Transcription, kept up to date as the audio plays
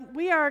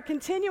We are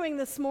continuing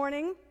this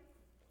morning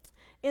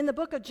in the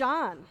book of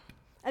John.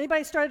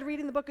 Anybody started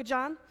reading the book of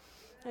John?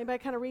 Anybody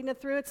kind of reading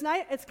it through? It's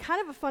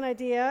kind of a fun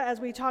idea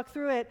as we talk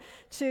through it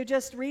to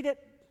just read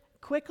it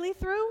quickly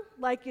through,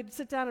 like you'd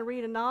sit down and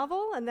read a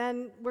novel, and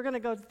then we're going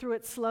to go through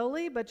it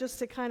slowly, but just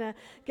to kind of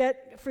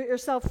get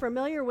yourself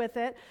familiar with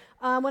it.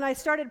 When I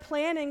started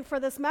planning for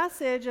this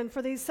message and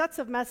for these sets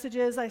of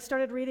messages, I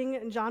started reading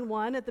in John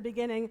 1 at the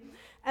beginning,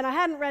 and I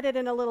hadn't read it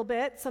in a little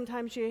bit.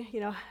 Sometimes you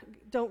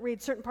don't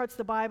read certain parts of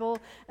the Bible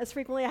as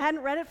frequently. I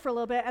hadn't read it for a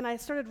little bit, and I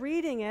started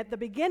reading it, the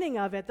beginning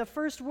of it, the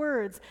first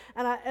words,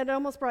 and it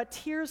almost brought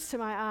tears to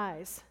my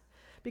eyes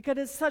because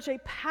it's such a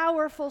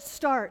powerful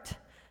start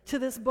to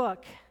this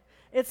book.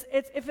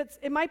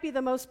 It might be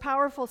the most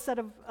powerful set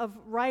of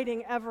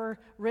writing ever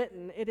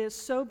written. It is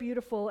so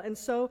beautiful and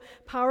so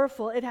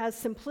powerful. It has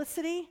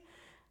simplicity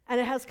and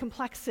it has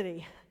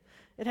complexity.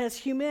 It has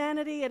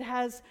humanity, it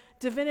has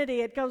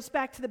divinity. It goes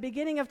back to the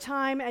beginning of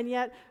time and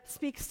yet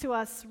speaks to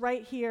us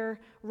right here,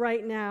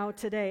 right now,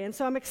 today. And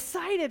so I'm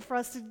excited for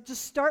us to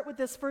just start with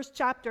this first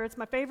chapter. It's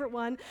my favorite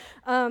one.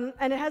 And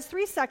it has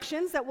 3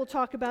 sections that we'll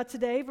talk about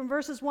today. From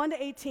verses 1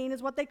 to 18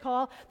 is what they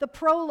call the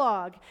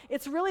prologue.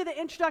 It's really the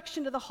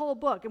introduction to the whole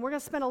book. And we're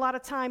going to spend a lot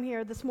of time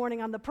here this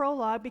morning on the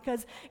prologue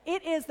because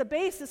it is the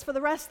basis for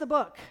the rest of the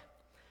book.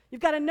 You've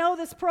got to know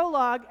this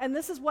prologue, and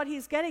this is what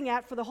he's getting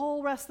at for the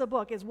whole rest of the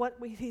book, is what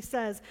he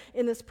says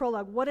in this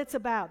prologue, what it's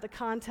about, the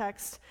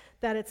context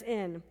that it's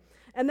in.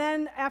 And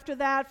then after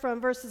that, from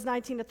verses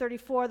 19 to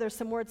 34, there's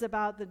some words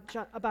about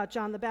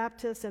John the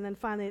Baptist, and then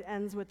finally it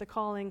ends with the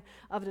calling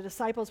of the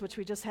disciples, which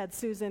we just had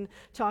Susan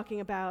talking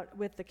about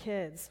with the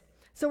kids.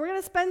 So we're going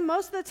to spend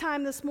most of the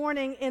time this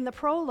morning in the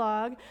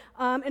prologue.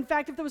 In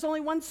fact, if there was only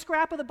one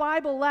scrap of the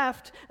Bible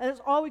left, and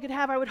it's all we could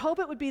have, I would hope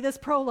it would be this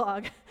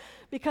prologue.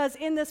 Because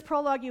in this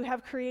prologue you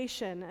have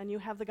creation, and you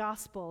have the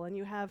gospel, and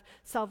you have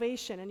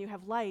salvation, and you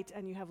have light,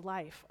 and you have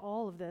life.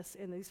 All of this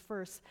in these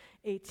first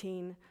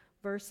 18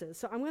 verses.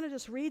 So I'm going to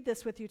just read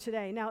this with you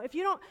today. Now, if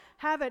you don't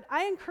have it,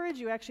 I encourage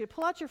you actually to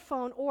pull out your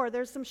phone, or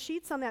there's some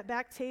sheets on that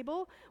back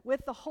table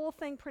with the whole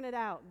thing printed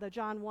out, the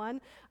John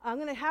 1. I'm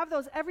going to have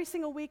those every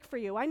single week for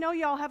you. I know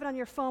you all have it on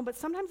your phone, but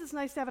sometimes it's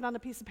nice to have it on a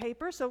piece of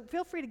paper, so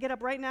feel free to get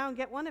up right now and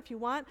get one if you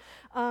want,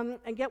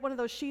 and get one of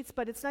those sheets,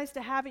 but it's nice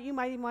to have it. You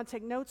might even want to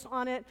take notes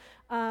on it.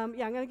 I'm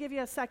going to give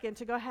you a second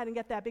to go ahead and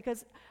get that,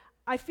 because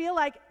I feel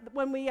like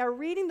when we are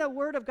reading the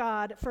Word of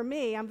God, for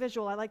me, I'm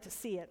visual, I like to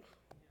see it.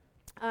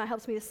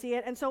 Helps me to see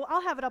it. And so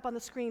I'll have it up on the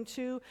screen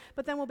too,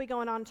 but then we'll be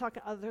going on and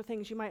talking other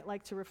things you might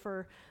like to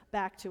refer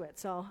back to it.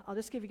 So I'll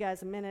just give you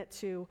guys a minute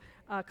to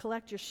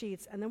collect your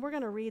sheets, and then we're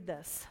going to read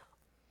this.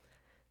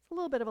 It's a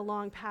little bit of a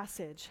long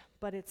passage,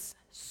 but it's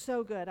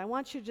so good. I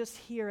want you to just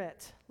hear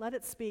it. Let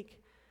it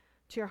speak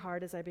to your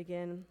heart as I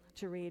begin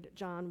to read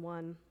John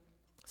 1,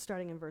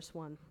 starting in verse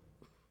 1.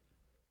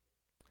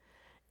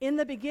 In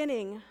the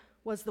beginning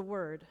was the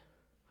Word,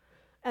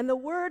 and the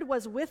Word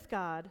was with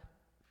God,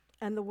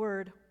 and the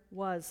Word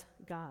was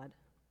God.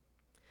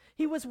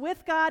 He was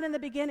with God in the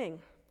beginning.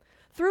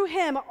 Through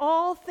him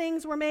all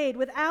things were made.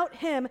 Without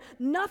him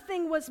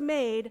nothing was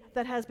made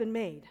that has been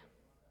made.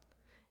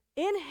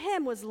 In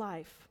him was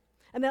life,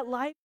 and that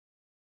life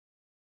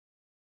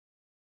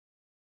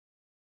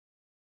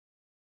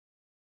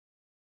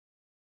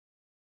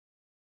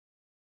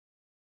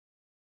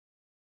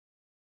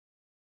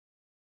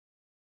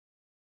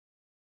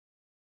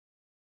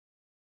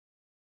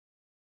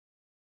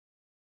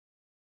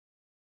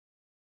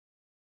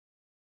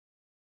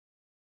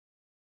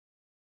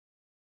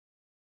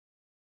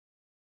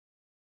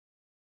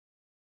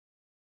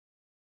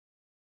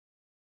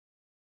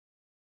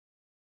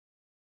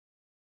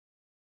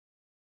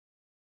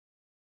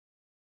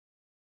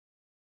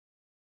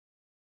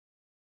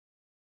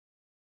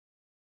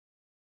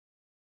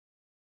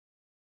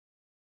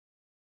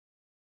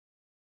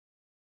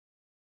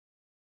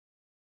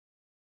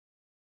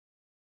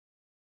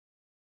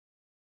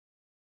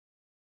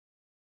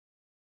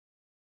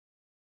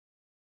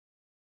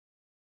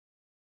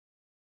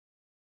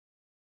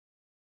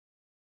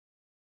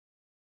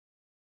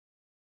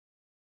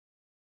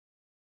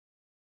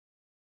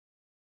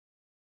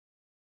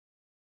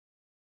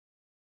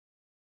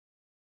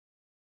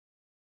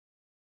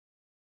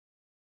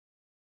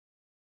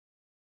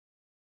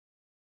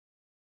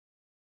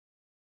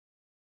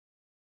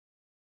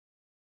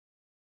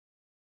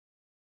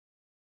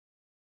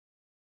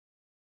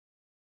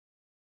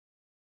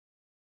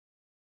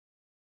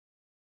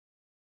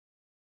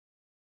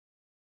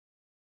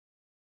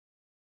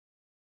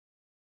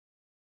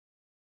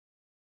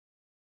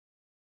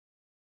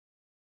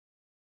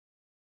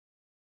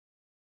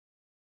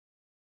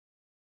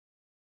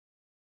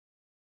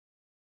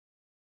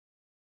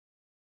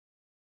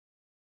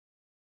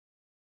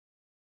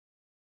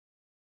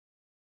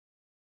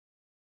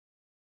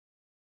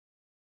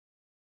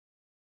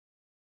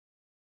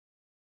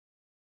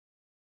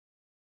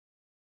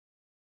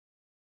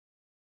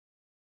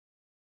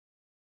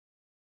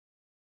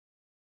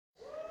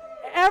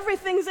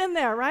everything's in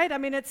there, right? I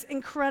mean, it's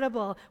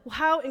incredible.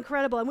 How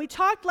incredible. And we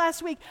talked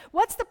last week,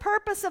 what's the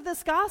purpose of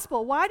this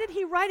gospel? Why did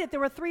he write it? There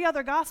were 3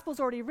 other gospels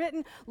already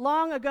written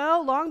long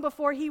ago, long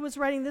before he was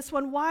writing this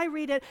one. Why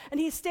read it? And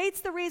he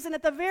states the reason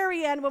at the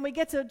very end when we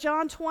get to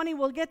John 20,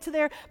 we'll get to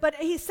there. But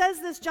he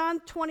says this, John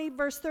 20,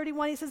 verse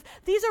 31, he says,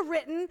 these are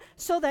written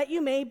so that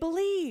you may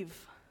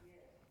believe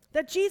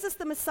that Jesus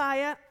the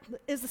Messiah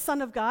is the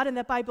Son of God, and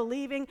that by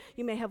believing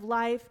you may have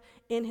life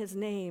in his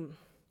name.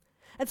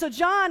 And so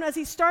John, as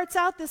he starts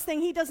out this thing,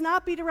 he does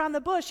not beat around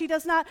the bush. He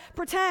does not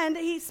pretend.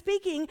 He's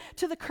speaking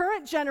to the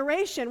current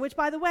generation, which,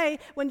 by the way,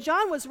 when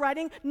John was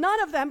writing,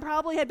 none of them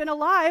probably had been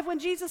alive when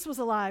Jesus was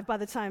alive by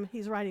the time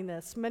he's writing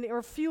this. Many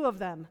or few of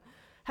them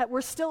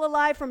were still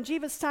alive from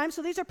Jesus' time.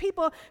 So these are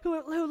people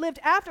who lived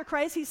after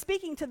Christ. He's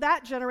speaking to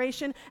that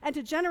generation and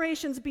to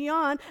generations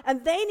beyond,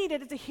 and they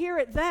needed to hear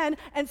it then,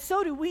 and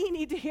so do we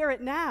need to hear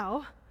it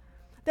now,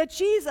 that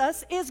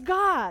Jesus is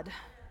God.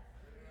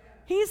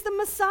 He's the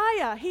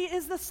Messiah. He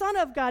is the Son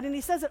of God. And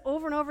he says it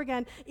over and over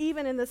again,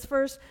 even in this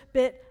first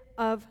bit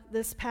of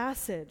this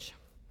passage.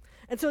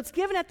 And so it's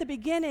given at the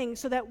beginning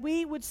so that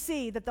we would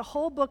see that the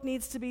whole book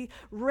needs to be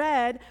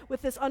read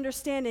with this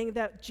understanding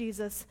that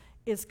Jesus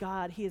is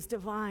God. He is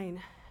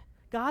divine.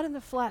 God in the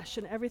flesh,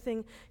 and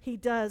everything he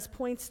does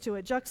points to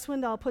it. Chuck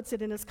Swindoll puts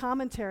it in his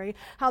commentary,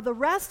 how the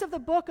rest of the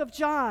book of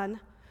John,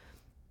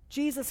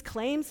 Jesus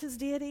claims his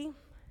deity,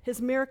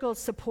 his miracles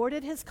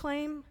supported his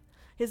claim,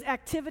 his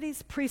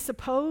activities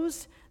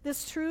presupposed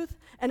this truth,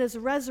 and his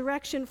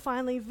resurrection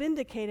finally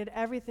vindicated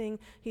everything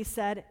he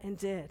said and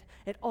did.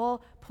 It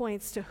all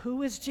points to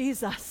who is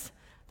Jesus,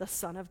 the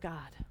Son of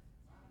God.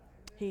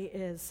 He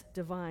is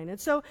divine. And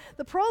so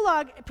the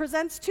prologue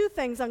presents 2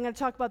 things I'm going to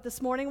talk about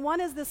this morning.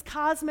 One is this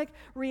cosmic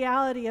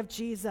reality of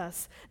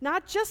Jesus,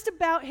 not just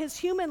about his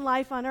human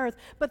life on earth,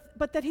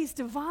 but that he's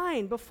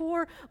divine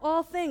before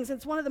all things.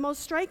 It's one of the most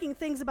striking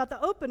things about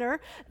the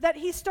opener, that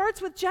he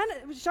starts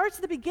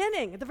at the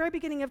beginning, at the very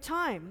beginning of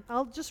time.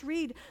 I'll just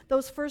read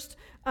those first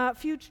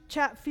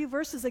few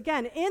verses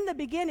again. In the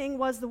beginning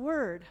was the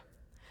Word,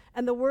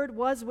 and the Word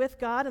was with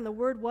God, and the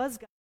Word was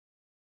God.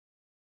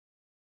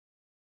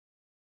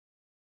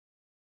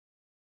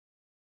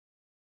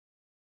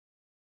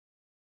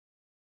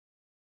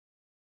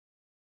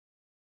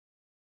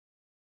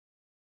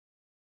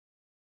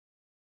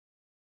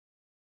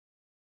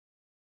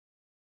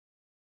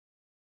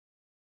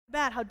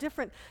 How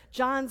different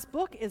John's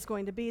book is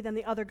going to be than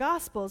the other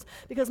Gospels,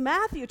 because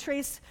Matthew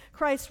traced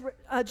Christ's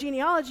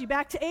genealogy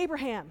back to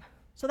Abraham.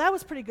 So that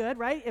was pretty good,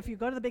 right? If you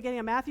go to the beginning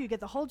of Matthew, you get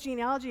the whole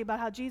genealogy about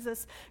how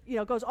Jesus,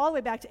 goes all the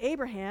way back to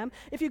Abraham.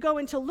 If you go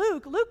into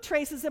Luke, Luke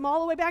traces him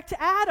all the way back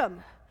to Adam.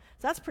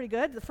 So that's pretty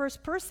good, the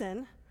first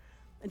person.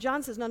 And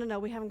John says, no,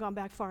 we haven't gone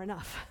back far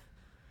enough.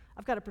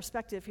 I've got a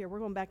perspective here. We're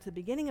going back to the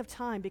beginning of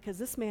time, because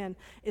this man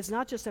is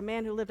not just a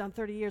man who lived on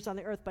 30 years on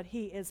the earth, but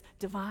he is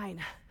divine.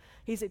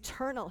 He's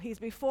eternal. He's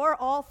before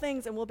all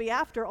things and will be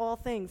after all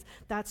things.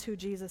 That's who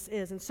Jesus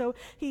is. And so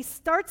he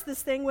starts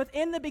this thing with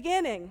in the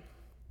beginning.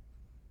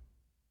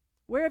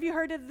 Where have you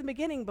heard it at the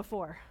beginning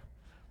before?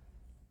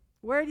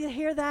 Where do you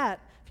hear that?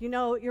 If you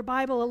know your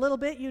Bible a little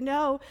bit, you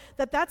know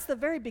that that's the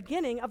very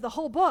beginning of the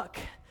whole book.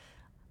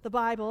 The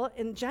Bible,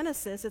 in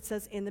Genesis, it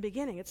says in the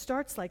beginning. It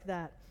starts like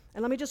that.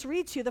 And let me just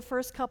read to you the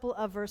first couple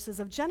of verses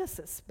of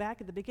Genesis, back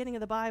at the beginning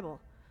of the Bible.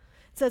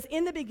 It says,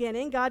 in the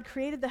beginning, God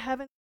created the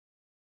heaven.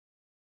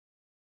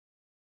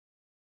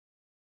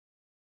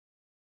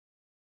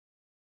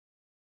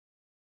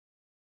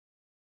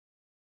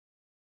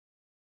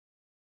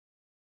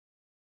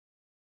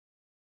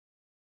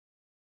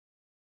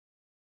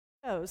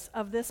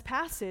 Of this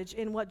passage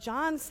in what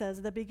John says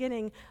at the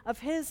beginning of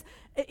his,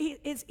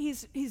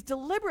 he's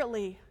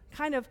deliberately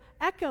kind of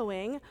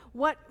echoing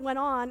what went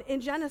on in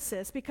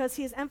Genesis, because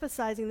he is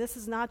emphasizing this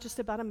is not just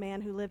about a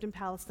man who lived in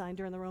Palestine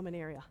during the Roman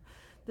era.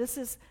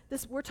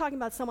 We're talking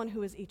about someone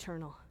who is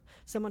eternal,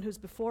 someone who's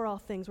before all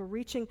things. We're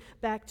reaching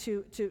back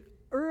to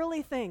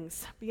early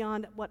things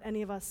beyond what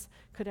any of us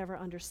could ever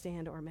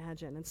understand or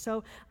imagine. And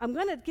so I'm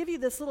going to give you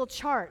this little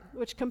chart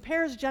which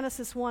compares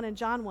Genesis 1 and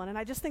John 1, and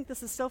I just think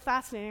this is so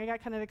fascinating. I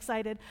got kind of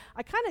excited.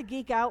 I kind of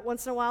geek out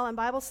once in a while on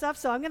Bible stuff,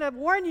 so I'm going to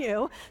warn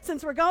you,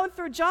 since we're going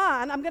through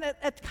John, I'm going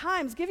to at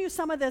times give you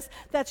some of this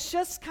that's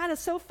just kind of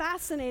so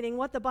fascinating,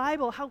 what the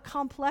Bible, how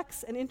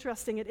complex and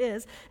interesting it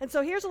is. And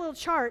so here's a little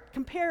chart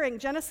comparing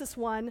Genesis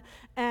 1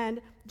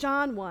 and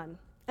John 1.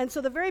 And so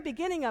the very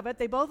beginning of it,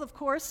 they both, of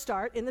course,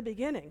 start in the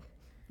beginning.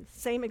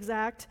 Same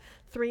exact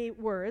 3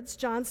 words.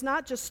 John's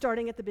not just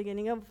starting at the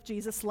beginning of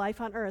Jesus'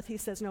 life on earth. He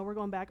says, no, we're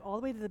going back all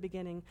the way to the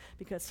beginning,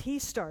 because he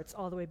starts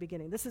all the way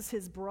beginning. This is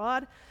his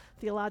broad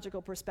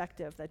theological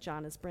perspective that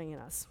John is bringing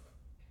us.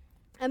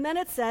 And then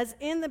it says,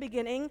 in the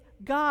beginning,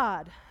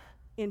 God,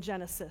 in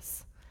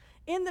Genesis.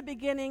 In the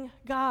beginning,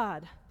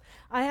 God.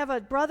 I have a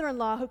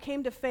brother-in-law who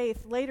came to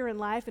faith later in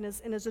life, in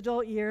his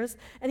adult years,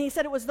 and he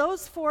said it was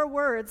those 4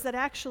 words that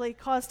actually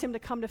caused him to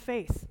come to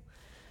faith.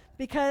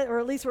 Because, or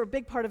at least were a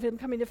big part of him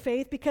coming to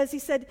faith, because he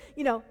said,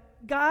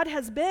 God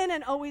has been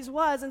and always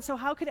was, and so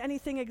how could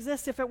anything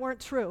exist if it weren't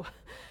true?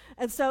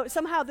 And so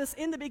somehow this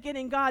in the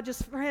beginning God,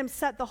 just for him,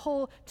 set the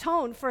whole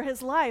tone for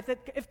his life, that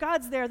if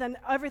God's there, then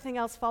everything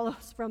else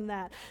follows from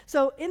that.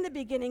 So in the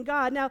beginning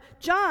God. Now,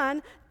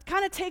 John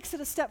kind of takes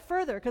it a step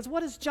further, because what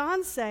does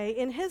John say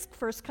in his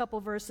first couple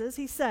verses?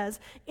 He says,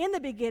 in the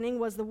beginning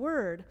was the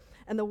Word,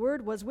 and the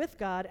Word was with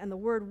God, and the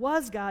Word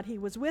was God. He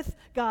was with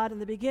God in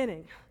the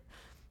beginning.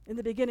 In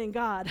the beginning,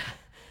 God.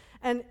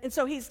 And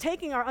so he's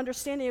taking our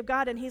understanding of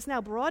God, and he's now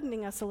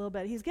broadening us a little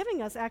bit. He's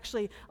giving us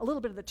actually a little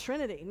bit of the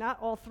Trinity, not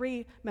all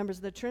three members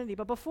of the Trinity.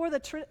 But before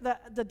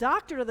the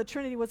doctrine of the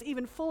Trinity was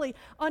even fully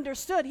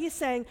understood, he's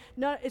saying,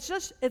 no,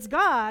 it's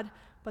God,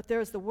 but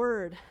there's the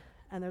Word,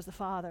 and there's the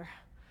Father.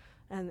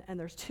 And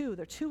there's two.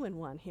 They're two in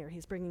one here.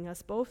 He's bringing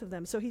us both of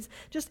them. So he's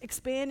just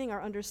expanding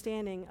our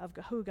understanding of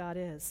who God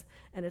is.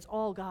 And it's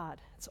all God.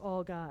 It's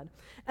all God.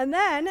 And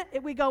then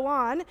we go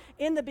on.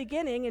 In the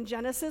beginning, in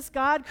Genesis,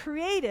 God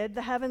created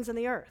the heavens and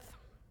the earth.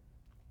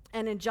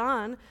 And in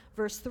John,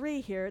 verse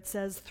 3 here, it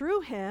says,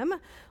 through him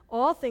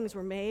all things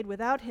were made.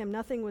 Without him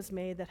nothing was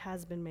made that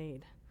has been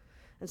made.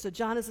 And so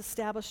John is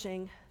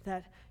establishing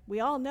that we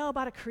all know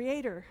about a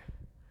creator.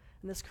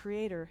 And this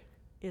creator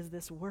is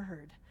this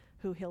Word,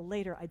 who he'll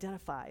later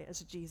identify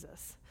as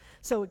Jesus.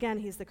 So again,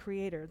 he's the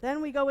creator.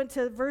 Then we go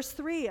into verse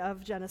 3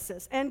 of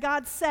Genesis. And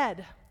God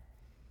said,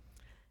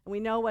 and we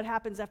know what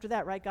happens after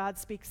that, right? God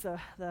speaks the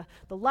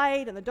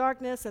light and the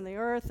darkness and the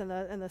earth and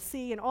the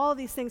sea and all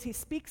these things. He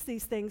speaks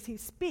these things. He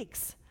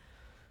speaks.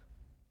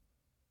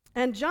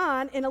 And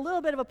John, in a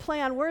little bit of a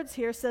play on words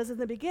here, says in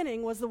the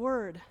beginning was the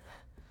Word.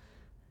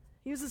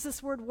 He uses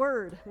this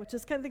word, which I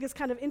think is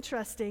kind of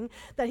interesting,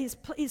 that he's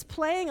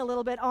playing a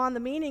little bit on the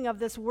meaning of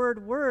this word,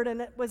 and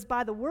it was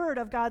by the word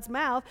of God's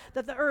mouth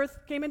that the earth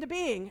came into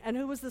being. And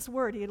who was this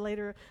Word? He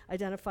later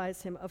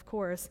identifies him, of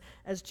course,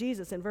 as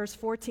Jesus. In verse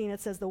 14, it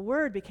says, the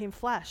Word became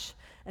flesh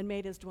and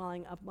made his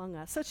dwelling among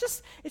us. So it's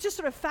just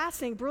sort of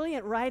fascinating,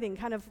 brilliant writing,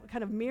 kind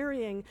of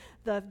mirroring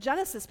the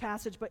Genesis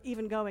passage, but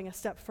even going a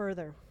step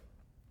further.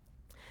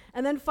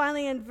 And then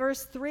finally in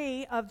verse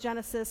 3 of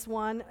Genesis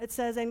 1, it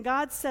says, and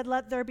God said,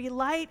 let there be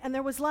light, and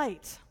there was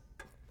light.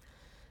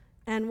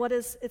 And what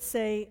does it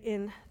say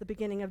in the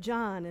beginning of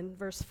John? In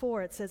verse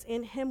 4, it says,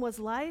 in him was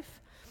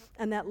life,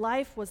 and that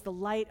life was the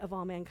light of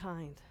all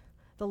mankind.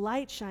 The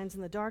light shines in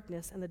the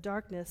darkness, and the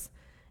darkness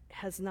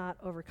has not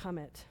overcome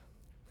it.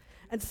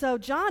 And so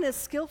John is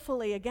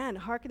skillfully, again,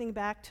 hearkening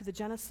back to the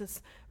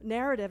Genesis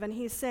narrative, and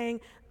he's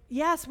saying,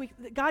 yes,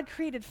 God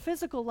created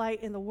physical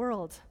light in the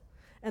world.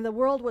 And the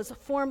world was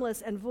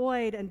formless and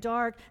void and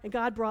dark, and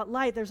God brought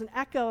light. There's an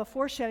echo, a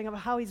foreshadowing of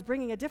how he's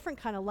bringing a different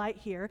kind of light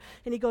here.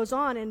 And he goes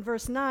on in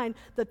verse 9,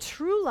 the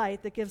true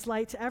light that gives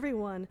light to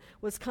everyone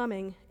was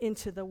coming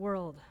into the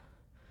world.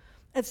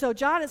 And so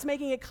John is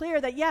making it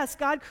clear that, yes,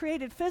 God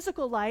created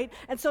physical light,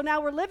 and so now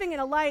we're living in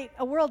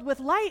a world with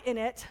light in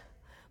it,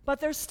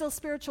 but there's still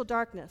spiritual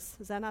darkness.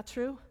 Is that not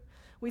true?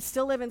 We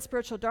still live in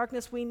spiritual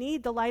darkness. We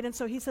need the light. And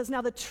so he says,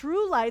 now the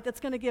true light that's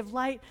going to give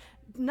light,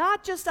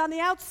 not just on the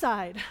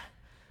outside.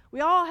 We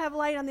all have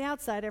light on the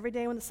outside every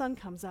day when the sun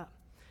comes up.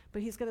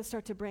 But he's going to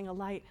start to bring a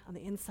light on the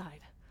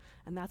inside.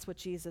 And that's what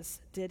Jesus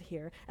did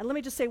here. And let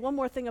me just say one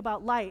more thing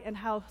about light and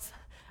how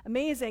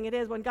amazing it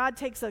is when God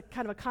takes a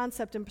kind of a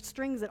concept and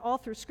strings it all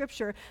through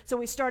Scripture. So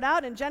we start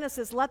out in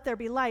Genesis, let there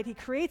be light. He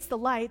creates the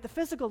light, the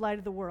physical light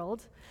of the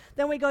world.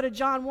 Then we go to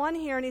John 1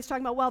 here, and he's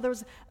talking about, well,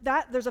 there's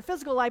a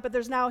physical light, but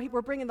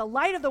we're bringing the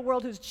light of the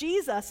world, who's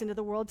Jesus, into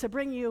the world to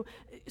bring you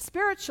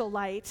spiritual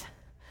light.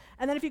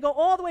 And then if you go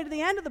all the way to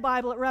the end of the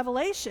Bible at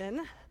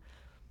Revelation,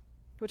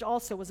 which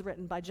also was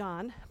written by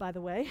John, by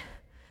the way,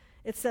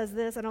 it says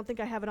this. I don't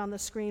think I have it on the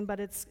screen, but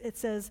it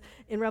says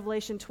in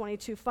Revelation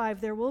 22:5,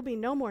 there will be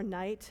no more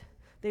night.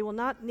 They will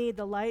not need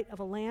the light of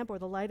a lamp or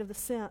the light of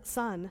the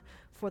sun,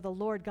 for the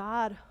Lord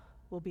God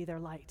will be their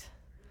light.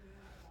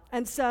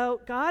 And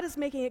so God is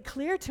making it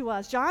clear to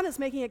us, John is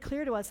making it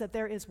clear to us that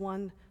there is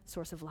one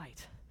source of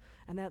light.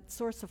 And that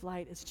source of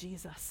light is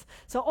Jesus.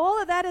 So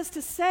all of that is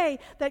to say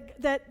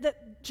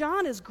that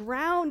John is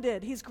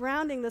grounded. He's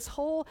grounding this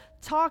whole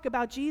talk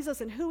about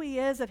Jesus and who he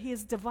is, that he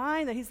is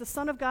divine, that he's the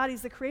Son of God,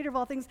 he's the creator of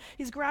all things.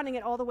 He's grounding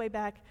it all the way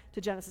back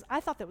to Genesis.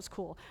 I thought that was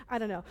cool. I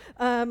don't know.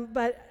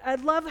 But I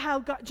love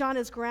how John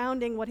is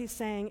grounding what he's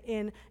saying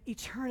in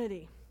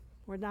eternity.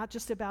 We're not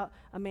just about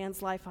a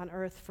man's life on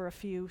earth for a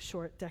few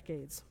short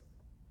decades.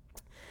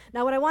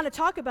 Now, what I want to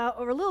talk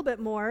about a little bit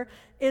more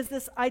is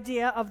this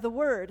idea of the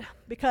Word,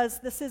 because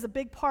this is a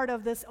big part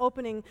of this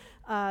opening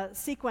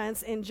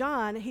sequence in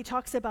John. He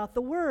talks about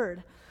the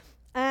Word.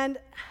 And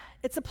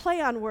it's a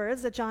play on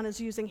words that John is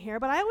using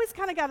here, but I always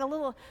kind of got a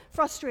little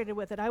frustrated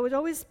with it. I would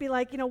always be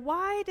like,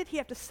 why did he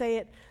have to say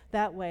it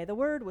that way? The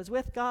Word was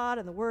with God,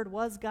 and the Word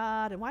was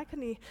God, and why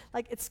couldn't he,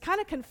 it's kind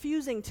of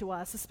confusing to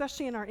us,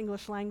 especially in our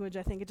English language,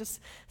 I think.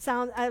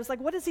 I was like,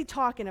 what is he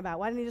talking about?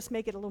 Why didn't he just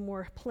make it a little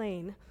more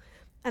plain?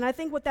 And I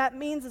think what that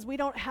means is we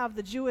don't have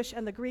the Jewish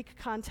and the Greek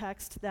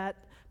context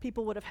that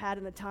people would have had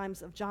in the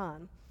times of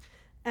John.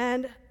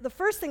 And the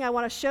first thing I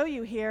want to show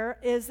you here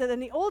is that in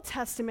the Old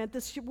Testament,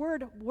 this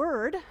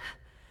word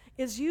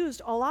is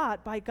used a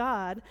lot by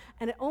God,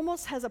 and it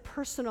almost has a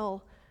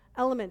personal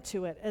element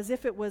to it, as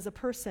if it was a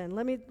person.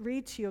 Let me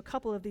read to you a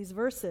couple of these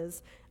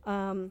verses.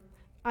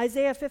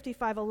 Isaiah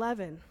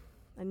 55:11,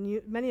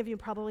 and many of you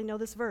probably know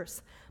this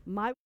verse.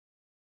 My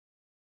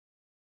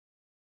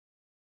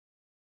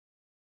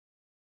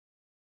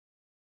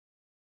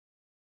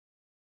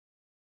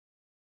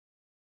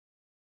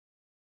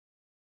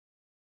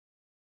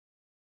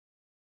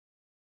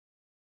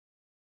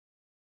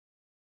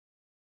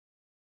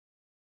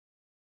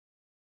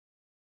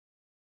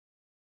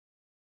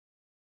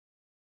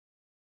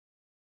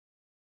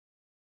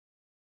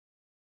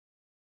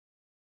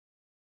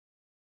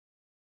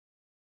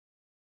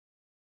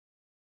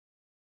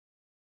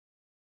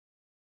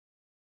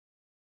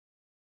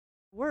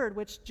word,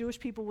 which Jewish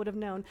people would have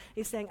known,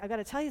 he's saying, I got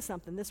to tell you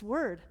something. This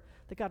word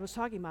that God was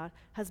talking about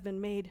has been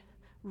made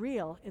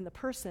real in the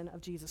person of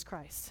Jesus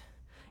Christ.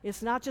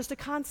 It's not just a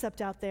concept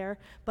out there,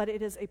 but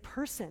it is a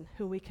person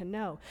who we can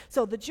know.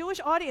 So the Jewish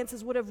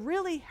audiences would have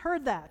really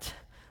heard that.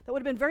 That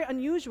would have been very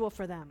unusual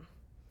for them.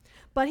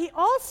 But he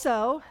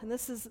also, and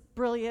this is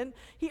brilliant,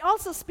 he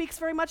also speaks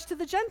very much to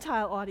the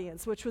Gentile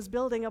audience, which was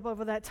building up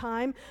over that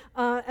time.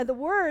 And the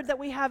word that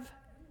we have,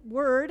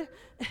 word,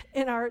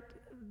 in our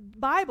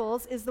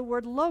Bibles is the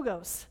word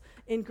logos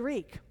in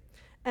Greek.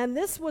 And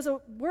this was a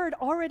word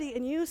already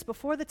in use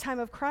before the time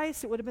of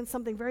Christ. It would have been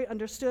something very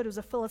understood. It was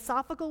a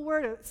philosophical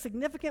word, a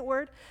significant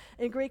word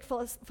in Greek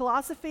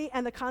philosophy,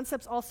 and the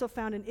concepts also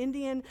found in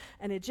Indian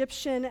and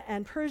Egyptian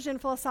and Persian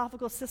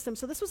philosophical systems.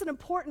 So this was an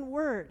important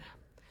word.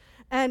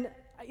 And,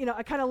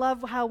 I kind of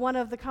love how one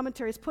of the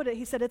commentaries put it.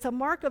 He said, it's a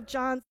mark of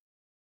John's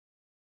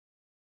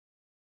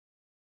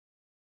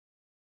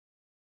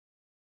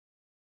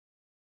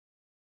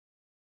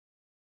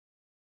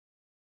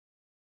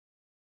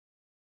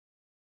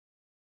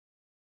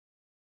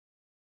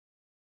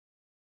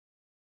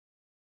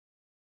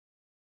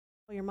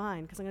your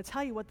mind, because I'm going to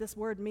tell you what this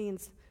word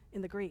means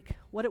in the Greek,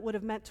 what it would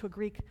have meant to a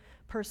Greek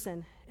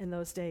person in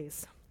those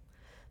days.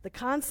 The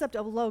concept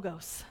of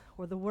logos,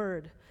 or the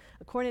word,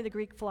 according to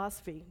Greek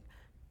philosophy,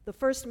 the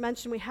first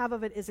mention we have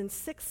of it is in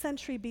 6th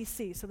century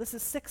BC, so this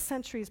is 6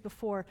 centuries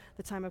before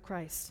the time of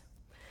Christ.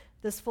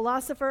 This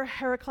philosopher,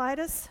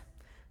 Heraclitus,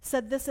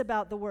 said this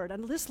about the word,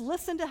 and just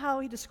listen to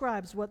how he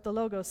describes what the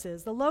logos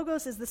is. The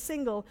logos is the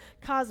single,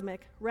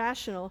 cosmic,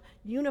 rational,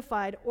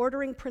 unified,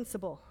 ordering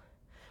principle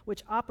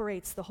which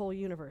operates the whole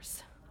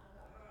universe.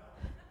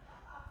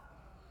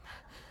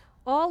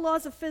 All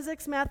laws of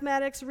physics,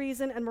 mathematics,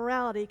 reason, and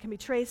morality can be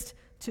traced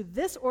to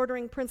this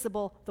ordering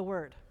principle, the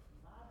Word.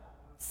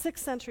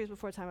 6 centuries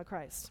before the time of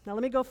Christ. Now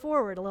let me go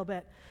forward a little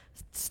bit.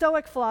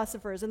 Stoic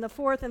philosophers in the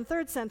 4th and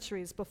 3rd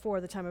centuries before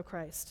the time of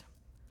Christ.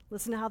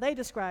 Listen to how they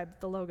describe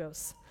the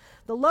Logos.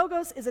 The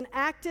Logos is an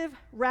active,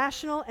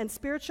 rational, and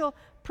spiritual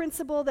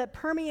principle that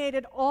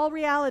permeated all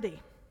reality.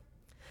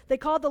 They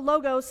called the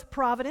Logos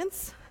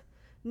providence,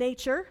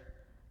 nature,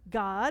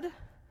 God,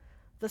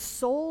 the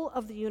soul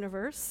of the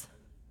universe,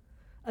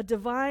 a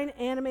divine,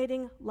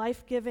 animating,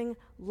 life-giving,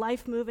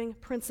 life-moving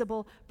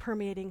principle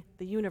permeating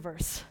the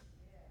universe.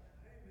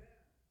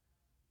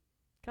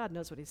 God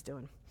knows what he's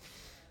doing.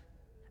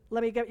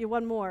 Let me get you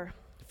one more.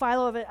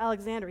 Philo of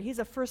Alexandria. He's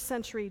a 1st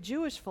century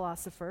Jewish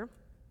philosopher.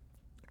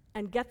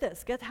 And get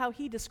this, get how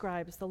he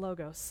describes the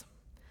Logos.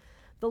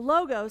 The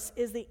Logos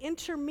is the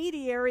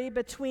intermediary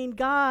between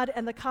God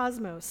and the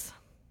cosmos,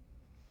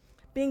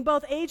 being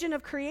both agent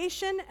of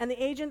creation and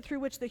the agent through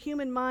which the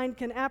human mind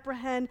can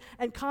apprehend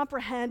and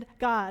comprehend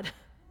God.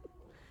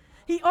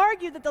 He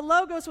argued that the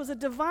Logos was a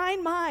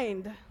divine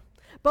mind,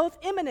 both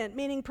immanent,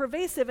 meaning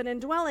pervasive and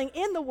indwelling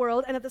in the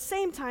world, and at the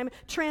same time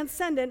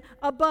transcendent,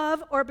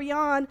 above or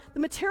beyond the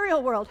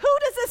material world. Who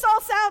does this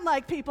all sound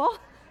like, people?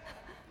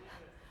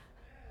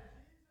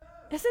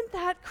 Isn't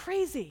that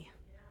crazy?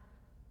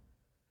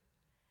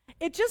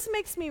 It just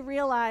makes me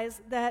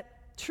realize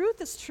that truth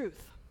is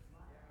truth.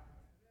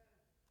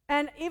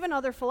 And even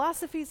other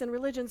philosophies and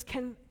religions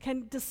can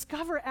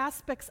discover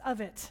aspects of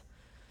it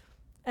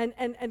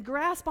and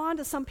grasp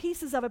onto some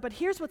pieces of it. But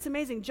here's what's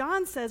amazing.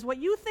 John says what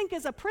you think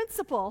is a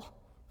principle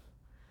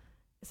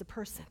is a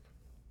person.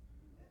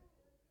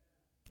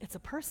 It's a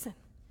person.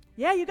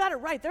 Yeah, you got it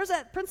right. There's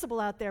that principle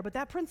out there, but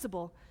that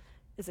principle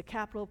is a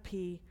capital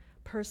P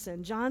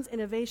person. John's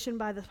innovation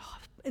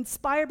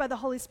inspired by the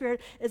Holy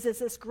Spirit is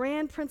this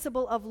grand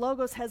principle of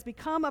Logos has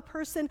become a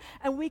person,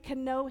 and we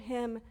can know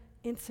him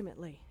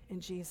intimately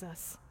in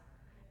Jesus.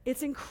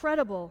 It's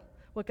incredible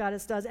what God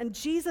has done. And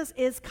Jesus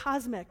is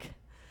cosmic,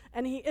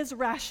 and he is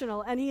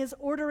rational, and he is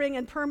ordering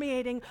and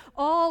permeating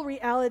all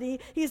reality.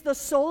 He's the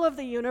soul of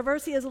the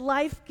universe. He is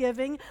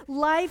life-giving,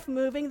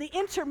 life-moving, the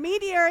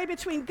intermediary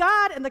between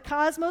God and the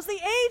cosmos, the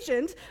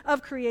agent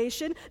of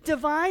creation,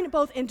 divine,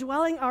 both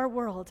indwelling our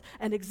world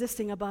and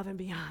existing above and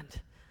beyond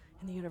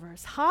in the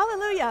universe.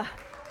 Hallelujah.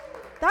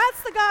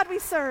 That's the God we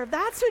serve.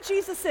 That's who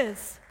Jesus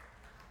is.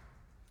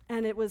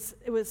 And it was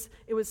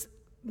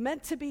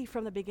meant to be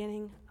from the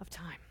beginning of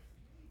time.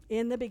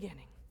 In the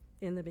beginning.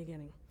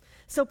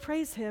 So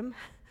praise him.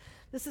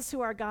 This is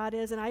who our God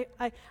is. And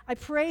I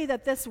pray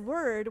that this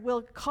word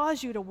will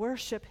cause you to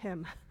worship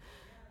him.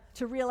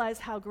 to realize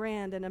how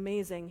grand and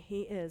amazing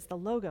he is, the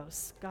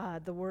Logos,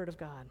 God, the Word of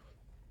God.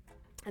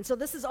 And so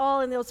this is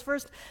all in those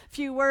first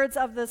few words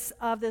of this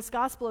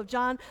Gospel of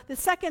John. The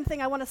second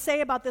thing I want to say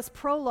about this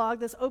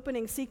prologue, this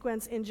opening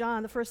sequence in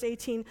John, the first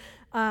 18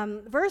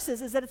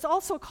 verses, is that it's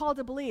also a call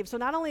to believe. So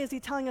not only is he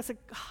telling us a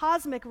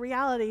cosmic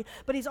reality,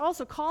 but he's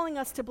also calling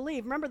us to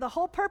believe. Remember, the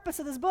whole purpose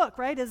of this book,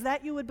 right, is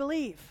that you would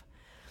believe.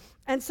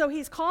 And so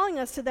he's calling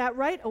us to that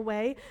right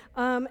away.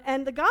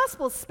 And the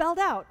gospel is spelled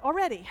out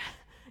already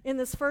in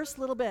this first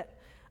little bit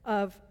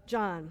of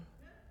John.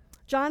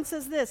 John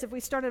says this, if we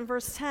start in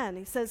verse 10,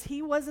 he says,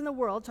 he was in the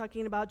world,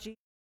 talking about Jesus.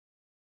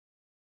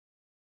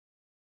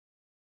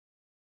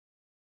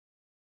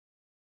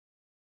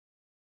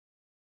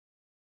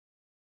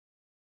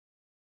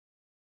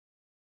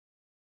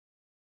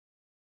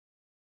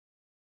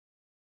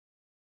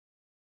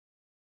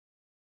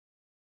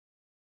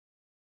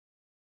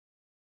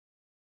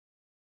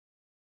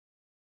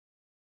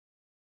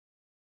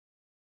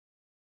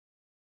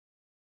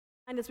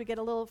 As we get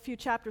a few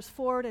chapters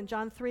forward in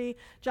John 3,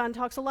 John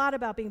talks a lot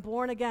about being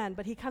born again,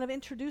 but he kind of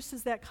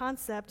introduces that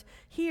concept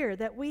here,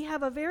 that we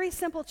have a very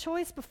simple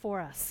choice before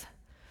us.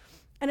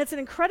 And it's an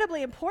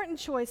incredibly important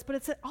choice, but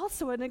it's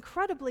also an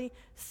incredibly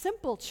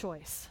simple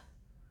choice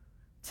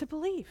to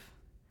believe,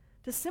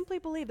 to simply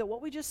believe that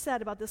what we just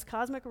said about this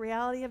cosmic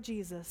reality of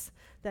Jesus,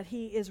 that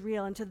he is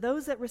real. And to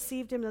those that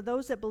received him, to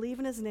those that believe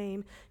in his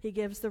name, he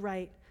gives the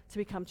right to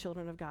become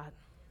children of God.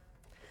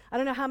 I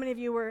don't know how many of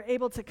you were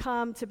able to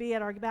come to be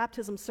at our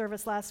baptism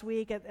service last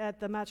week at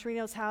the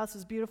Matrino's house. It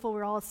was beautiful. We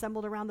were all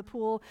assembled around the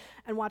pool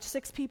and watched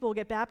 6 people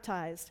get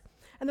baptized.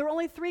 And there were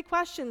only 3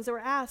 questions that were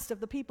asked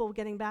of the people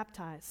getting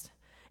baptized.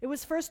 It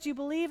was first, do you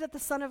believe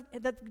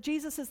that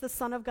Jesus is the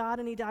Son of God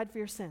and he died for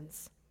your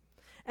sins?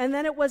 And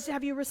then it was,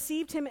 have you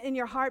received him in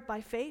your heart by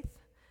faith?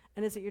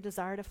 And is it your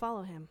desire to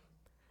follow him?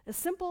 As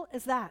simple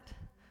as that.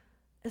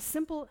 As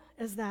simple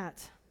as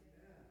that.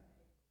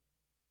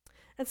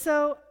 And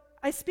so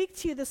I speak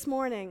to you this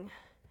morning,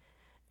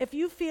 if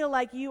you feel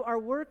like you are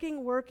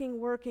working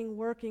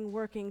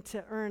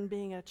to earn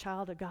being a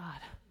child of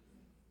God.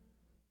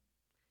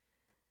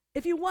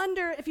 If you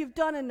wonder if you've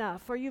done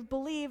enough or you've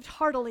believed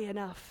heartily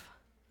enough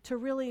to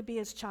really be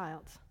his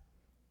child.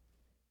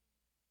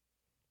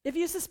 If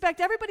you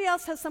suspect everybody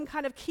else has some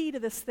kind of key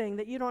to this thing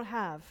that you don't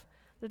have,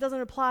 that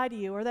doesn't apply to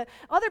you, or that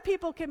other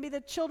people can be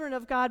the children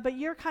of God, but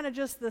you're kind of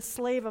just the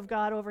slave of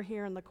God over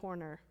here in the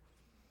corner.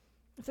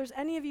 If there's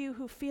any of you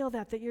who feel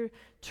that you're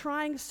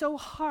trying so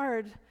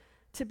hard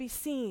to be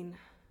seen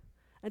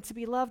and to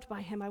be loved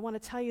by him, I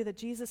want to tell you that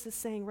Jesus is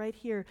saying right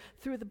here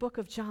through the book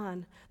of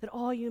John that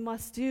all you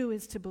must do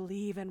is to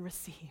believe and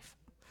receive.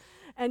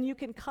 And you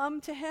can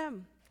come to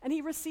him, and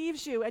he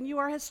receives you, and you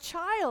are his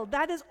child.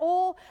 That is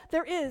all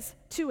there is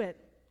to it.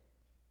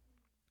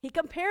 He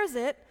compares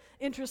it,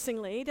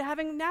 interestingly, to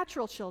having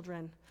natural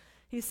children.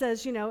 He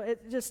says,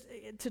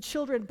 to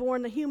children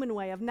born the human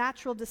way, of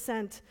natural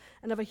descent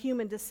and of a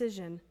human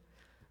decision.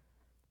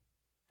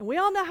 And we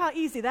all know how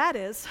easy that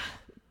is.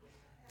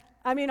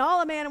 I mean,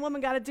 all a man and woman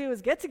got to do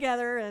is get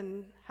together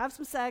and have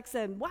some sex,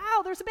 and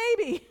wow, there's a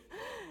baby.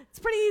 It's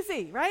pretty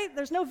easy, right?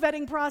 There's no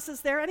vetting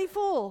process there. Any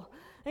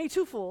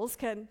 2 fools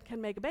can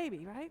make a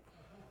baby, right?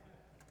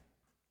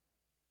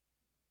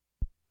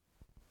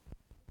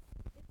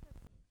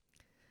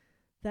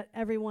 That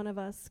every one of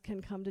us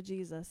can come to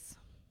Jesus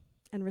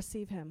and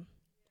receive him.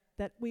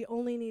 That we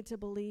only need to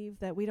believe,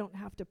 that we don't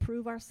have to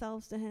prove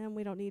ourselves to him.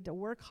 We don't need to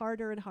work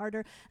harder and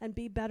harder and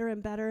be better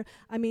and better.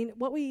 I mean,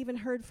 what we even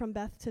heard from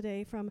Beth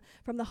today, from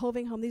the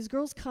Hoving home, these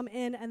girls come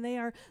in and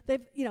they've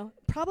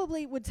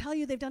probably would tell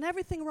you they've done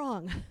everything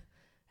wrong,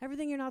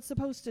 everything you're not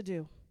supposed to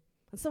do.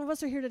 And some of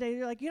us are here today,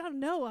 you're like, you don't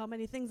know how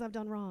many things I've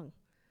done wrong.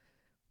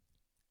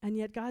 And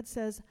yet God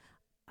says,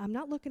 I'm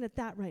not looking at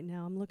that right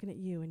now. I'm looking at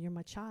you, and you're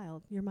my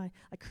child.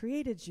 I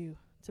created you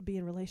to be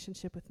in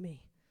relationship with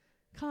me.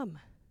 Come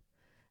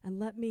and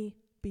let me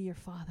be your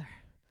father.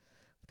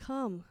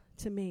 Come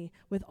to me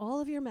with all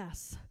of your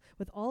mess,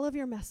 with all of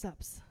your mess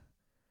ups,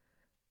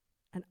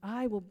 and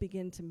I will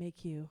begin to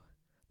make you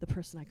the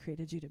person I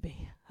created you to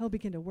be. I'll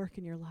begin to work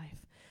in your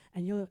life,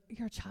 and you're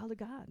a child of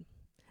God.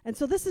 And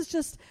so this is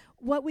just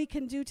what we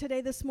can do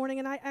today, this morning,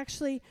 and I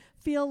actually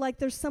feel like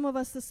there's some of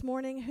us this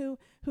morning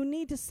who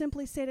need to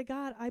simply say to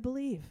God, I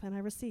believe and I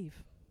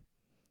receive.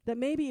 That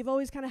maybe you've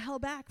always kind of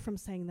held back from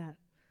saying that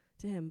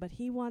to him, but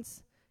he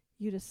wants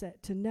you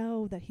to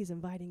know that he's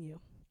inviting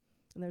you,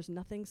 and there's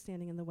nothing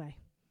standing in the way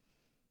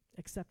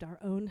except our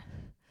own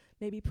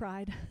maybe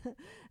pride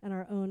and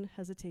our own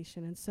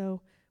hesitation. And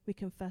so we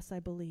confess, I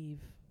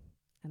believe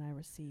and I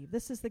receive.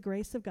 This is the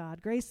grace of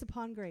God, grace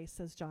upon grace,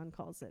 as John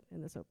calls it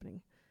in this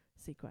opening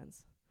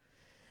sequence.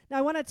 Now,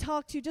 I want to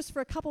talk to you just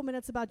for a couple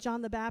minutes about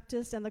John the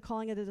Baptist and the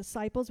calling of the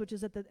disciples, which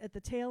is at the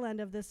tail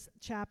end of this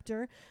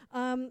chapter.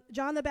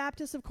 John the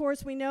Baptist, of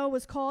course, we know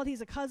was called,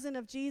 he's a cousin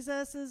of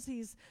Jesus's.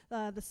 He's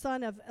the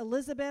son of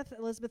Elizabeth.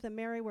 Elizabeth and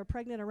Mary were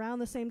pregnant around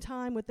the same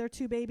time with their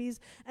 2 babies.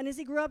 And as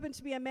he grew up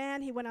into be a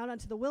man, he went out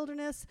into the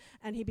wilderness,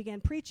 and he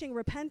began preaching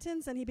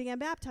repentance, and he began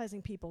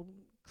baptizing people,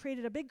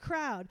 created a big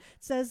crowd.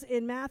 It says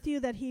in Matthew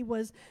that he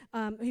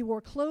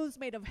wore clothes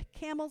made of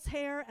camel's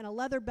hair and a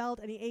leather belt,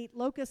 and he ate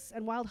locusts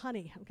and wild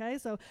honey. Okay,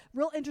 so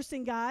real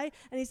interesting guy,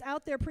 and he's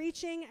out there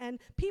preaching, and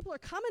people are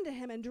coming to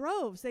him in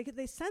droves.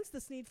 They sense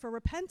this need for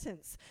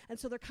repentance, and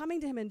so they're coming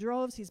to him in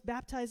droves. He's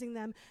baptizing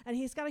them, and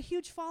he's got a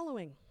huge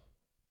following.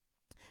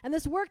 And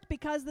this worked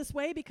because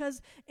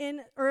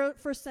in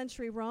first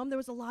century Rome, there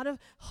was a lot of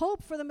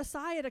hope for the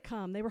Messiah to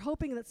come. They were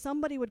hoping that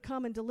somebody would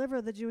come and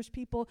deliver the Jewish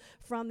people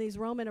from these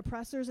Roman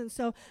oppressors. And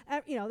so,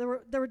 there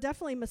were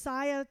definitely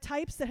Messiah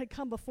types that had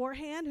come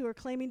beforehand who were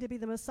claiming to be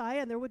the Messiah,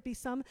 and there would be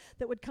some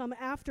that would come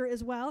after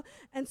as well.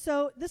 And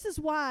so this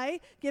is why,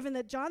 given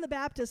that John the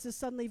Baptist is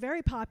suddenly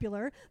very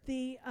popular,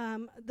 the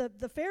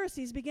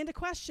Pharisees begin to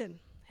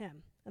question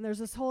him. And there's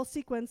this whole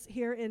sequence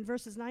here in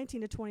verses 19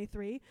 to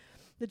 23.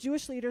 The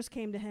Jewish leaders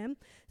came to him.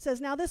 It says,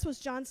 "Now this was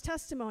John's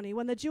testimony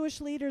when the Jewish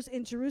leaders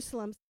in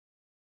Jerusalem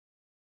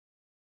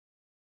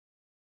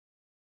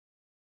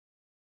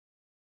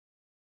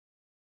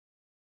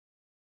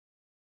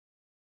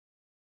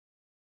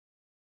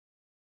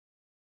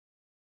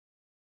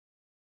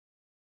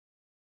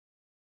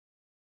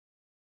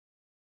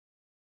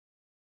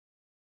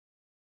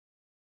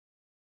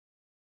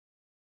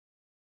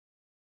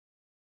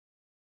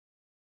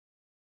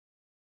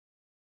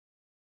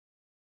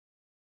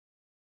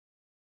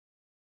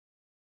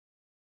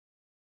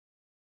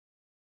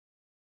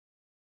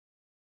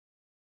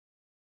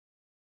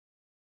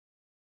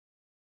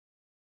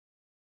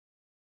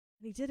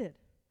And he did it.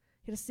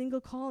 He had a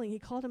single calling. He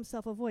called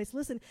himself a voice.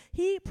 Listen,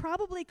 he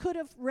probably could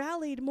have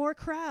rallied more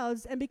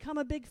crowds and become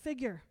a big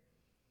figure.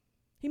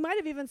 He might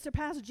have even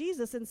surpassed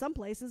Jesus in some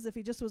places if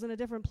he just was in a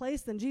different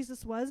place than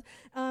Jesus was.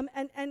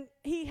 And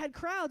he had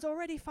crowds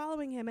already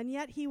following him, and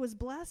yet he was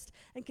blessed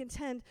and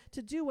content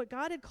to do what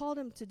God had called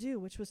him to do,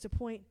 which was to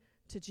point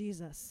to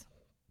Jesus.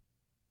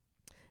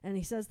 And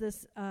he says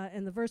this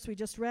in the verse we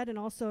just read, and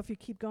also if you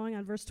keep going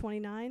on verse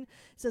 29, it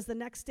says, "The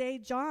next day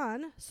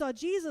John saw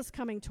Jesus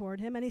coming toward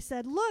him, and he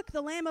said, 'Look,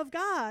 the Lamb of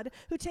God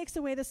who takes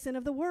away the sin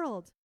of the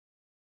world.'"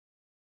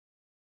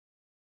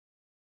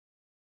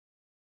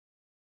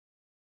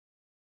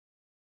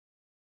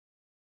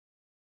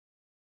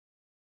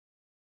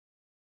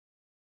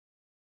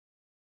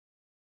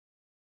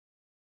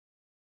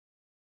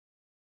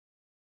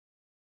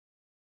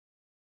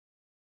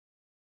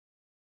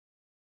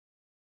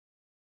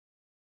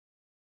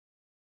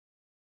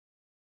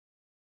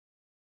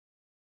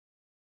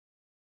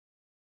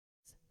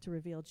 To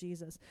reveal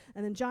Jesus.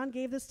 And then John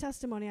gave this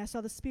testimony, "I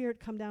saw the Spirit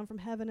come down from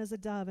heaven as a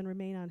dove and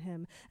remain on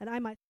him. And I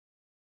might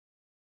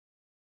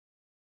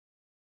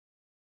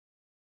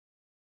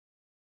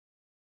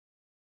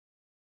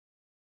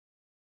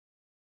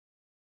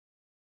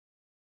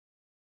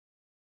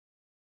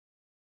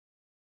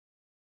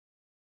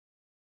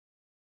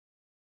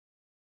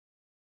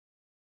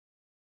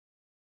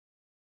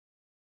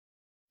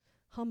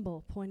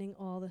humble, pointing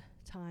all the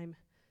time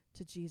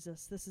to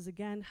Jesus." This is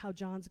again how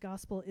John's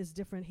gospel is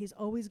different. He's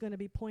always going to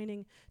be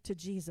pointing to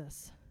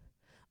Jesus.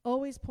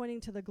 Always pointing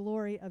to the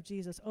glory of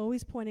Jesus,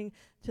 always pointing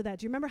to that.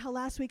 Do you remember how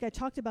last week I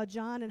talked about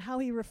John and how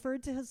he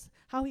refers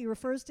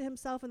to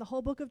himself in the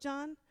whole book of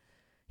John?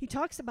 He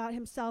talks about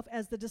himself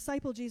as the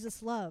disciple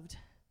Jesus loved.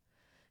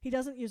 He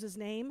doesn't use his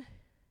name.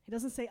 He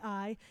doesn't say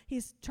I.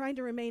 He's trying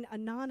to remain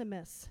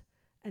anonymous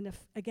and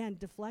again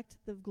deflect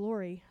the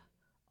glory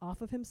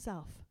off of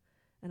himself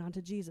and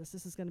onto Jesus.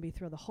 This is going to be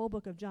through the whole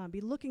book of John.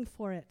 Be looking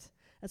for it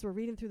as we're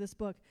reading through this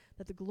book,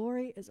 that the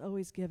glory is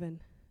always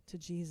given to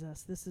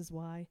Jesus. This is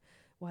why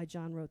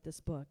John wrote this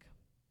book.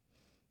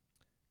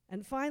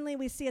 And finally,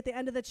 we see at the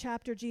end of the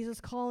chapter Jesus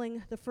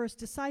calling the first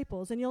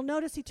disciples. And you'll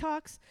notice he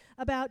talks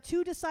about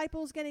 2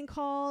 disciples getting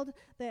called.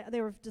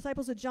 They were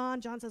disciples of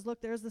John. John says,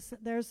 "Look,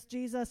 there's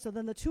Jesus." So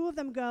then the 2 of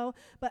them go,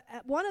 but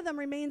one of them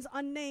remains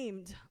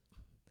unnamed.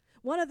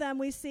 One of them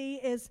we see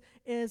is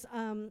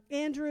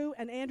Andrew,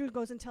 and Andrew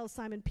goes and tells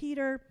Simon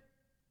Peter.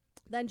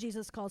 Then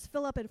Jesus calls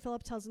Philip, and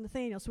Philip tells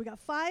Nathanael. So we got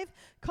 5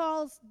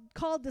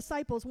 called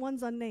disciples,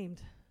 one's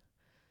unnamed.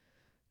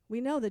 We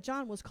know that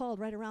John was called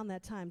right around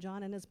that time,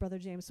 John and his brother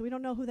James. So we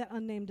don't know who that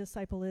unnamed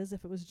disciple is,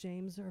 if it was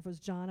James or if it was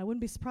John. I wouldn't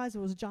be surprised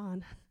if it was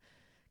John,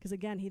 because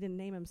again, he didn't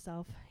name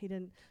himself. He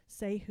didn't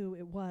say who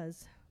it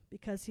was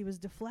because he was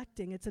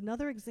deflecting. It's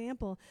another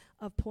example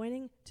of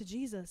pointing to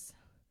Jesus.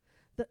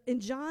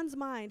 In John's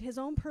mind, his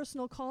own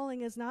personal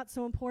calling is not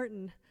so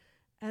important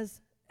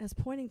as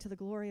pointing to the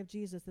glory of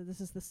Jesus, that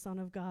this is the Son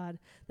of God,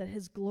 that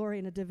his glory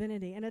and a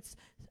divinity. And it's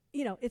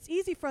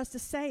easy for us to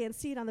say and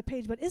see it on the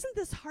page, but isn't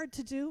this hard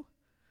to do?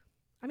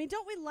 I mean,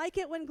 don't we like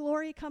it when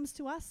glory comes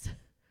to us?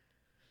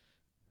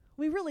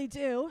 We really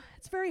do.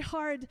 It's very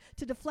hard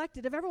to deflect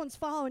it. If everyone's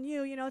following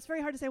you, it's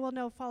very hard to say, well,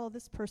 no, follow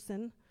this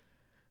person.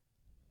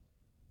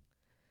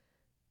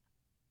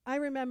 I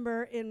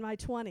remember in my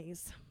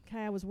 20s,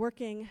 I was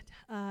working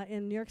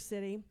in New York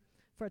City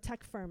for a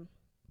tech firm.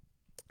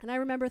 And I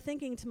remember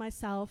thinking to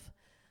myself,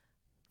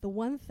 the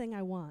one thing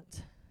I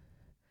want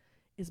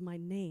is my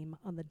name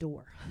on the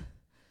door.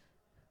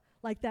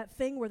 Like that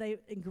thing where they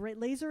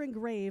laser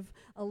engrave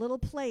a little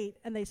plate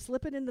and they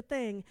slip it in the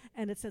thing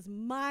and it says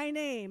my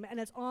name and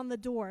it's on the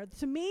door.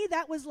 To me,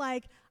 that was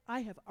like,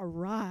 I have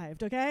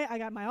arrived, okay? I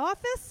got my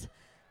office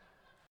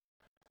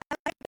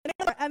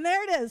and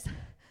there it is.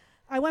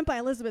 I went by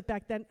Elizabeth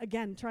back then,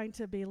 again, trying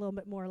to be a little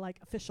bit more like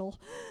official.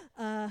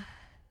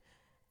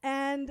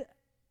 And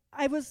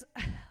I was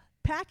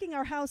packing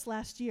our house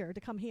last year to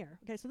come here.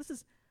 Okay, so this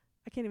is,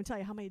 I can't even tell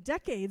you how many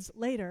decades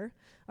later,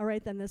 all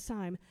right, than this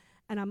time.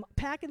 And I'm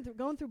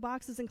going through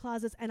boxes and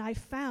closets, and I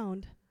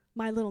found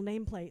my little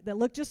nameplate that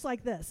looked just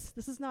like this.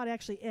 This is not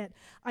actually it.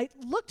 I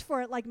looked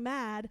for it like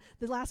mad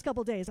the last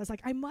couple days. I was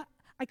like,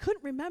 I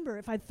couldn't remember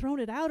if I'd thrown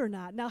it out or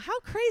not. Now, how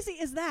crazy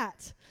is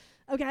that?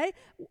 Okay?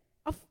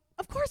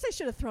 Of course I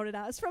should have thrown it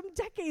out. It's from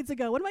decades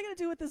ago. What am I going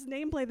to do with this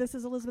nameplate? This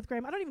is Elizabeth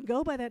Graham. I don't even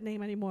go by that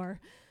name anymore.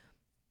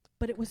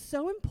 But it was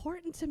so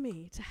important to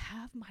me to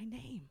have my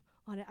name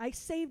on it. I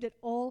saved it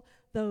all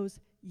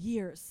those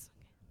years.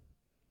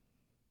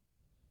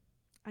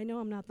 I know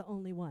I'm not the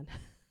only one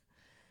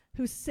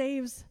who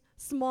saves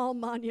small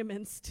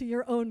monuments to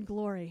your own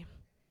glory.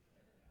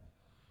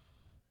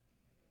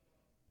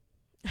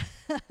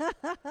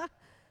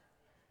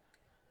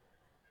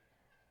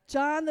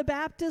 John the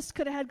Baptist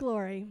could have had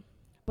glory,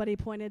 but he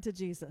pointed to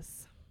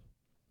Jesus.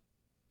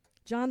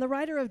 John, the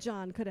writer of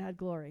John, could have had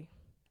glory,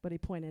 but he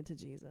pointed to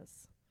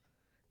Jesus.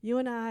 You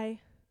and I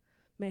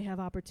may have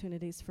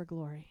opportunities for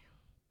glory.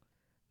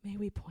 May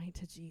we point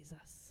to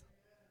Jesus.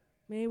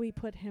 May we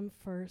put him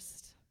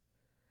first.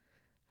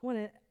 I want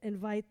to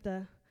invite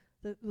the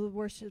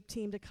worship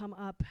team to come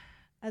up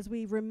as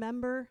we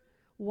remember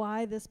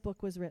why this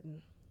book was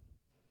written,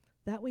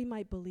 that we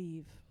might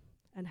believe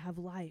and have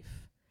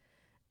life.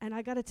 And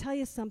I got to tell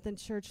you something,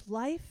 church.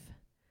 Life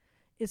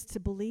is to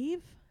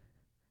believe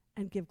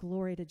and give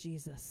glory to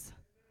Jesus.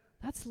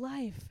 That's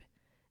life.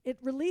 It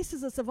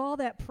releases us of all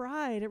that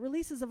pride. It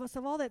releases us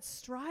of all that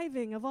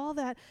striving, of all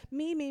that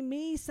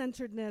me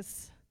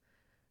centeredness.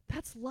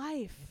 That's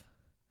life.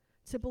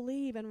 To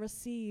believe and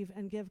receive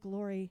and give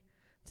glory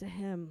to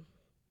him.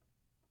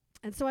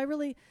 And so I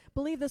really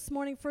believe this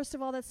morning, first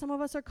of all, that some of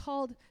us are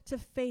called to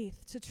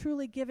faith, to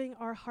truly giving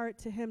our heart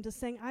to him, to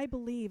saying, I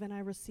believe and I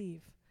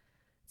receive.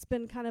 It's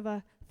been kind of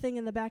a thing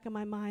in the back of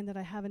my mind that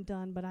I haven't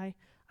done, but I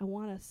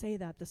want to say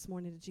that this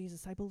morning to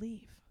Jesus. I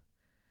believe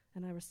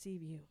and I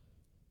receive you.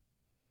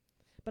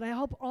 But I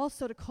hope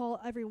also to call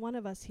every one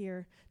of us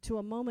here to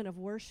a moment of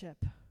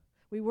worship.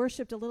 We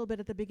worshiped a little bit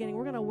at the beginning.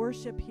 We're going to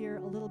worship here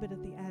a little bit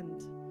at the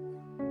end.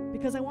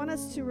 Because I want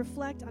us to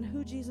reflect on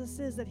who Jesus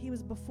is, that he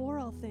was before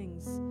all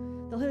things,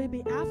 that he'll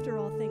be after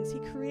all things. He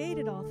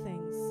created all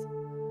things.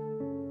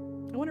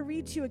 I want to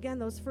read to you again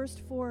those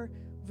first 4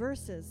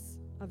 verses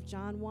of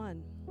John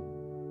 1.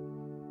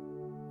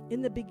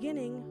 In the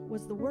beginning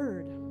was the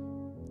Word,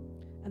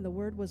 and the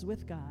Word was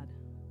with God,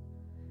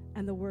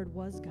 and the Word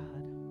was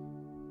God.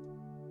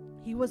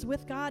 He was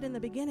with God in the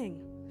beginning.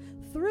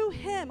 Through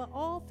him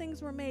all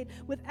things were made.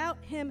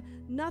 Without him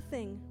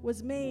nothing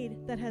was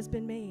made that has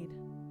been made.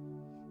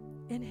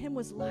 In him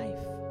was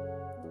life,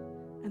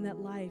 and that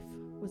life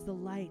was the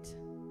light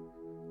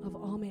of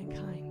all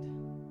mankind.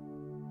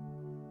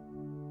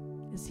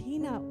 Is he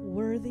not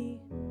worthy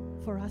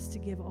for us to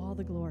give all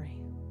the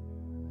glory?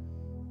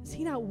 Is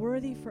he not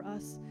worthy for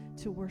us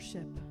to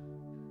worship?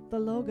 The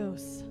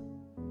Logos,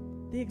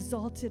 the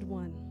exalted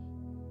one.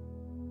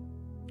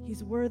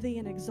 He's worthy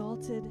and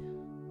exalted.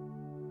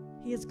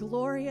 He is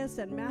glorious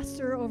and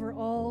master over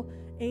all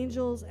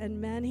angels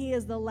and men. He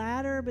is the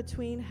ladder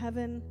between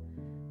heaven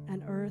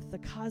and earth, the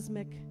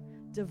cosmic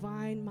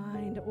divine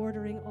mind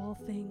ordering all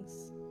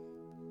things.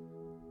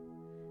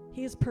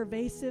 He is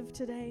pervasive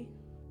today,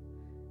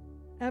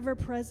 ever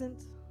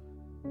present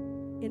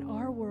in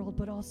our world,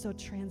 but also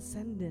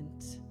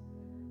transcendent,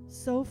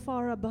 so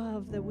far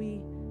above that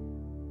we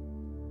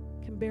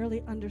can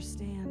barely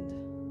understand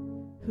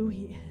who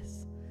he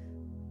is.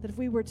 That if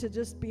we were to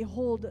just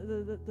behold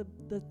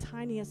the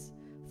tiniest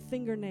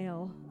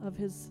fingernail of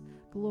his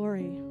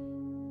glory,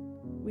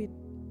 we'd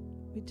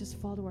just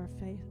fall to our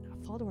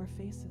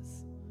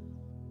faces.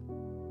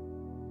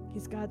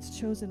 He's God's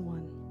chosen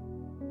one,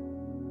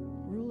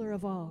 ruler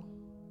of all,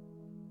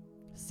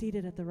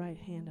 seated at the right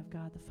hand of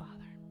God the Father.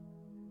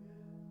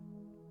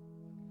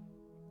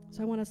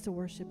 So I want us to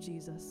worship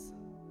Jesus.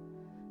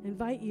 I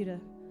invite you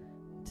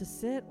to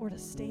sit or to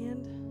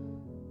stand,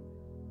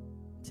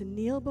 to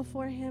kneel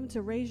before him,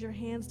 to raise your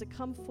hands, to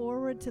come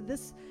forward to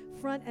this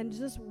front and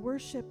just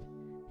worship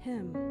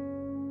him.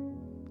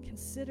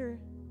 Consider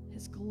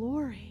his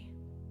glory.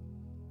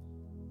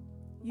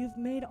 You've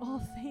made all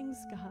things,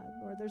 God,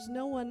 Lord. There's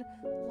no one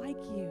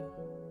like you.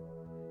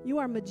 You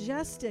are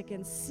majestic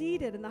and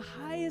seated in the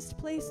highest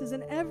places,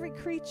 and every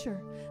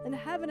creature in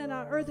heaven and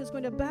on earth is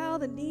going to bow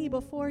the knee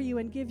before you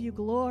and give you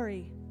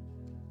glory.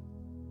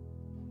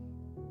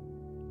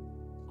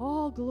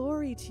 All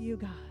glory to you,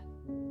 God.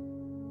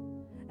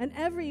 And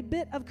every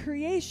bit of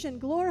creation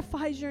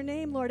glorifies your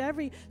name, Lord.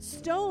 Every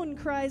stone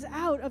cries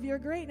out of your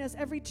greatness.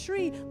 Every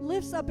tree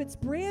lifts up its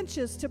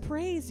branches to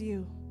praise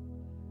you.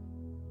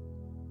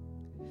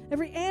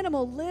 Every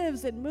animal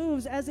lives and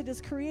moves as it is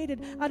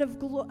created out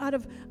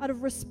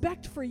of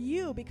respect for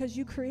you, because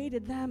you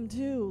created them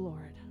too,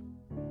 Lord.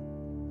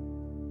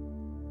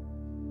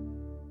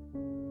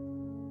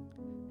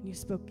 And you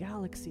spoke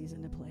galaxies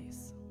into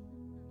place.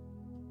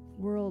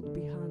 World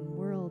beyond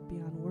world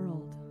beyond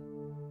world.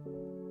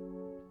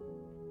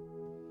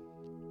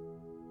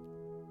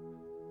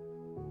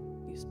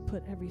 You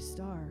put every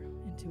star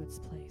into its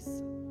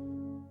place.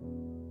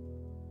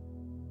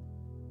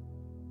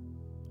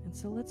 And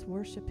so let's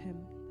worship him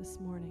this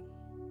morning.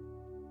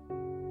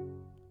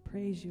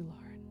 Praise you,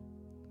 Lord.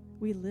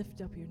 We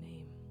lift up your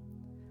name.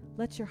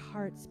 Let your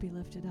hearts be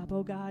lifted up.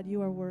 Oh God,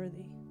 you are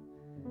worthy.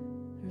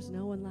 There's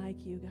no one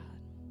like you, God.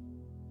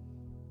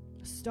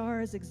 The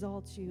stars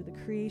exalt you. The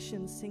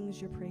creation sings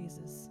your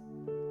praises.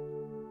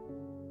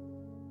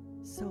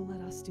 So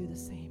let us do the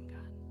same,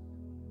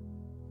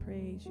 God.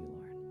 Praise you,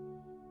 Lord.